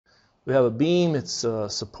We have a beam. It's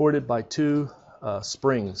supported by two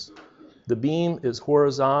springs. The beam is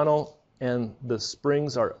horizontal and the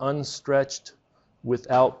springs are unstretched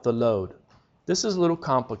without the load. This is a little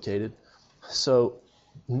complicated. So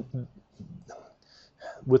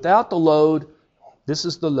without the load, this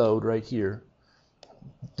is the load right here.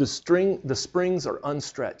 The springs are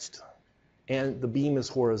unstretched and the beam is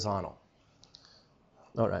horizontal.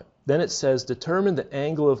 All right. Then it says determine the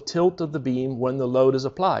angle of tilt of the beam when the load is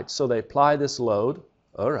applied. So they apply this load.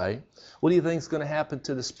 All right. What do you think is going to happen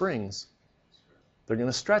to the springs? They're going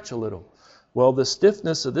to stretch a little. Well, the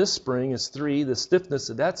stiffness of this spring is 3. The stiffness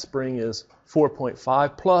of that spring is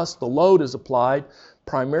 4.5. Plus, the load is applied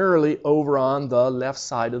primarily over on the left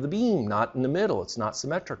side of the beam, not in the middle. It's not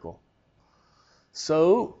symmetrical.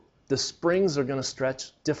 So the springs are going to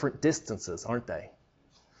stretch different distances, aren't they?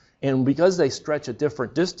 And because they stretch a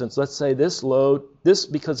different distance, let's say this load,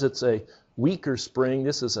 because it's a weaker spring,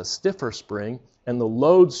 this is a stiffer spring, and the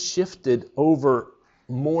load's shifted over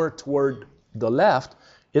more toward the left,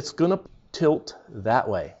 it's going to tilt that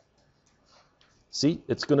way. See,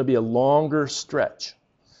 it's going to be a longer stretch,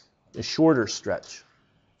 a shorter stretch.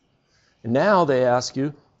 And now they ask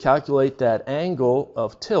you, calculate that angle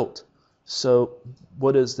of tilt. So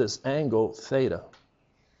what is this angle, theta?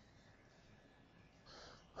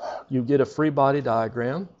 You get a free body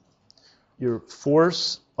diagram. Your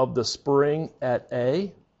force of the spring at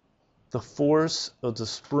A, the force of the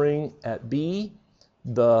spring at B,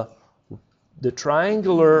 the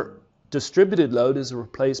triangular distributed load is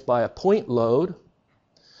replaced by a point load.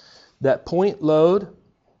 That point load,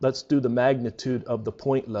 let's do the magnitude of the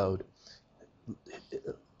point load.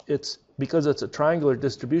 It's because it's a triangular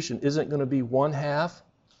distribution, isn't going to be 1/2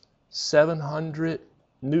 700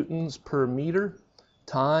 newtons per meter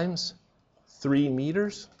times 3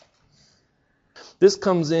 meters. This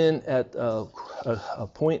comes in at a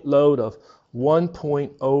point load of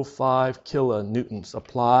 1.05 kilonewtons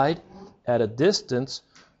applied at a distance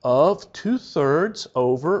of 2/3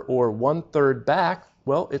 over or 1/3 back.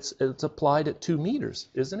 Well, it's applied at 2 meters,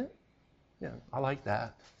 isn't it? Yeah, I like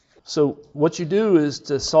that. So what you do is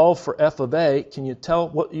to solve for f of a. Can you tell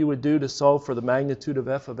what you would do to solve for the magnitude of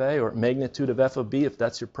f of a or magnitude of f of b if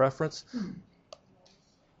that's your preference?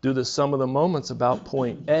 Do the sum of the moments about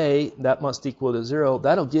point A, that must equal to 0.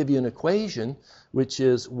 That'll give you an equation which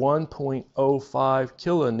is 1.05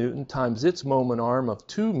 kilonewton times its moment arm of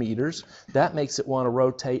 2 meters. That makes it want to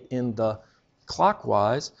rotate in the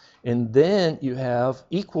clockwise. And then you have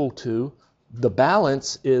equal to, the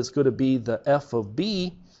balance is going to be the f of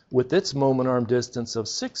b with its moment arm distance of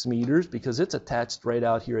 6 meters because it's attached right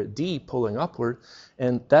out here at D pulling upward,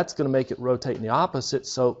 and that's going to make it rotate in the opposite.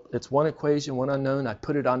 So it's one equation, one unknown. I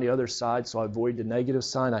put it on the other side so I avoid the negative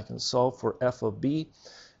sign. I can solve for f of b.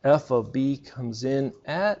 F of b comes in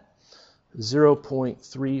at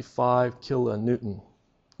 0.35 kilonewton.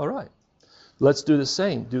 All right. Let's do the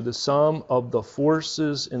same. Do the sum of the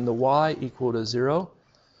forces in the y equal to 0.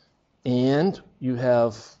 And you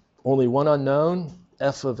have only one unknown.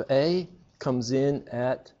 F of A comes in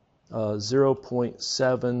at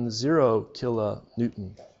 0.70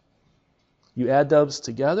 kilonewton. You add those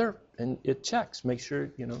together and it checks. Make sure,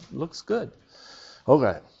 it looks good.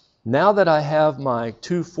 Okay. Now that I have my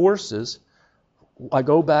two forces, I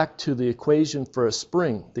go back to the equation for a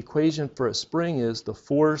spring. The equation for a spring is the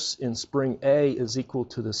force in spring A is equal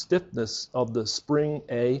to the stiffness of the spring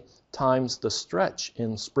A times the stretch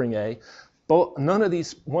in spring A. None of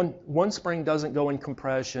these, one spring doesn't go in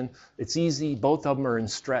compression. It's easy. Both of them are in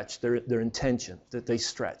stretch. They're in tension, that they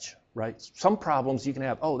stretch, right? Some problems you can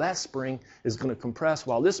have, that spring is going to compress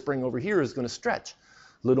while this spring over here is going to stretch.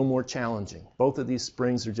 A little more challenging. Both of these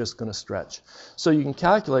springs are just going to stretch. So you can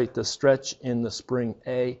calculate the stretch in the spring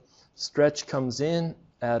A. Stretch comes in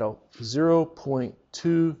at a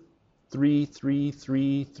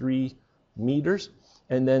 0.23333 meters.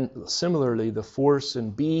 And then similarly, the force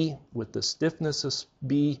in B with the stiffness of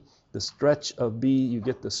B, the stretch of B, you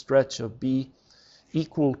get the stretch of B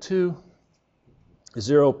equal to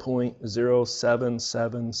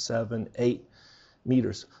 0.07778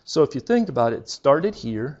 meters. So if you think about it, it started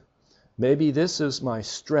here. Maybe this is my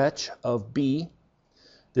stretch of B.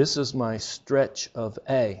 This is my stretch of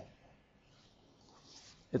A.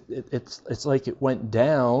 It's like it went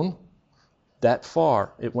down that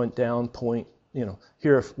far. It went down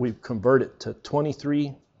here if we convert it to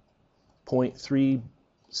 23.3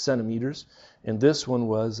 centimeters, and this one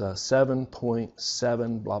was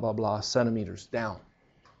 7.7 blah blah blah centimeters down.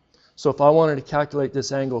 So if I wanted to calculate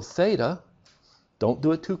this angle theta, don't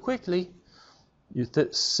do it too quickly. You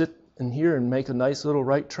sit in here and make a nice little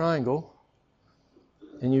right triangle.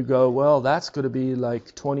 And you go, well, that's going to be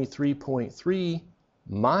like 23.3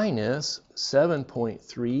 minus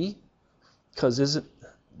 7.3, because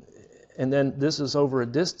and then this is over a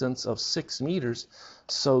distance of 6 meters.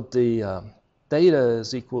 So the theta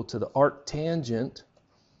is equal to the arc tangent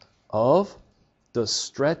of the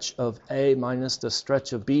stretch of A minus the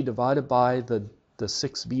stretch of B divided by the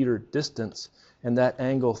 6 meter distance. And that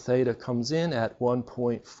angle theta comes in at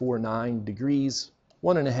 1.49 degrees,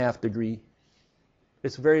 1.5 degree.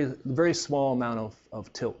 It's a very small amount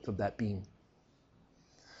of tilt of that beam.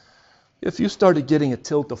 If you started getting a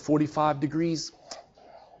tilt of 45 degrees,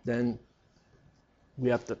 then we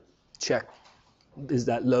have to check, is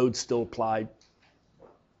that load still applied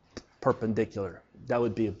perpendicular? That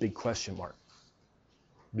would be a big question mark,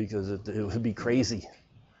 because it would be crazy.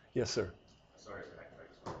 Yes, sir. Sorry for that, I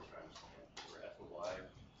just want to try to understand. For F of Y,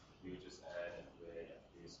 you would just add F of A, F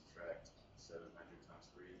of B, subtract 700 times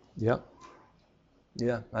 3. Yep.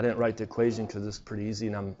 Yeah, I didn't write the equation because it's pretty easy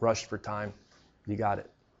and I'm rushed for time. You got it.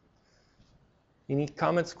 Any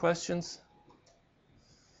comments, questions?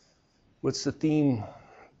 What's the theme?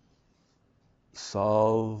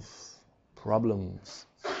 Solve problems.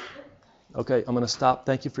 Okay, I'm going to stop.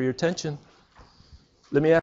 Thank you for your attention. Let me ask